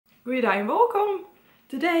Goeiedag and welcome!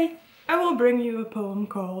 Today I will bring you a poem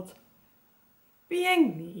called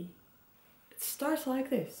Being Me. It starts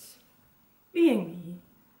like this. Being me.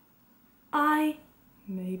 I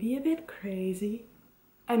may be a bit crazy,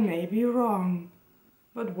 I may be wrong,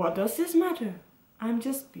 but what does this matter? I'm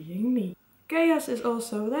just being me. Chaos is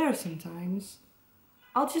also there sometimes.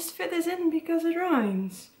 I'll just fit this in because it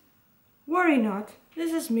rhymes. Worry not,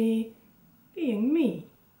 this is me being me.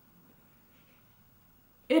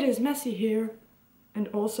 It is messy here and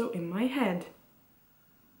also in my head.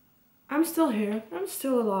 I'm still here, I'm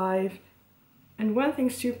still alive, and when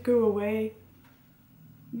things should go away,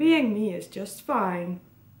 being me is just fine.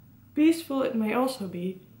 Peaceful it may also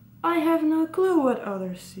be, I have no clue what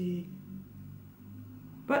others see.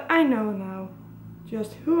 But I know now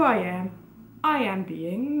just who I am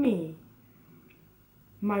being me.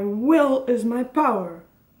 My will is my power,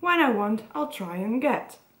 when I want I'll try and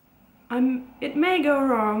get. It may go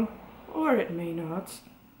wrong, or it may not,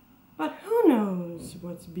 but who knows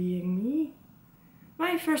what's being me?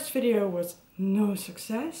 My first video was no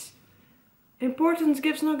success. Importance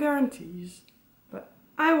gives no guarantees, but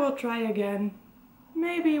I will try again,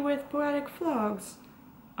 maybe with poetic vlogs.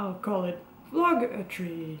 I'll call it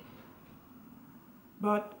vlog-a-tree.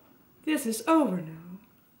 But this is over now.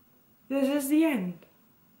 This is the end.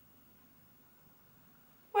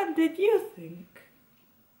 What did you think?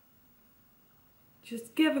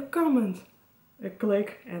 Just give a comment, a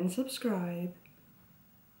click and subscribe.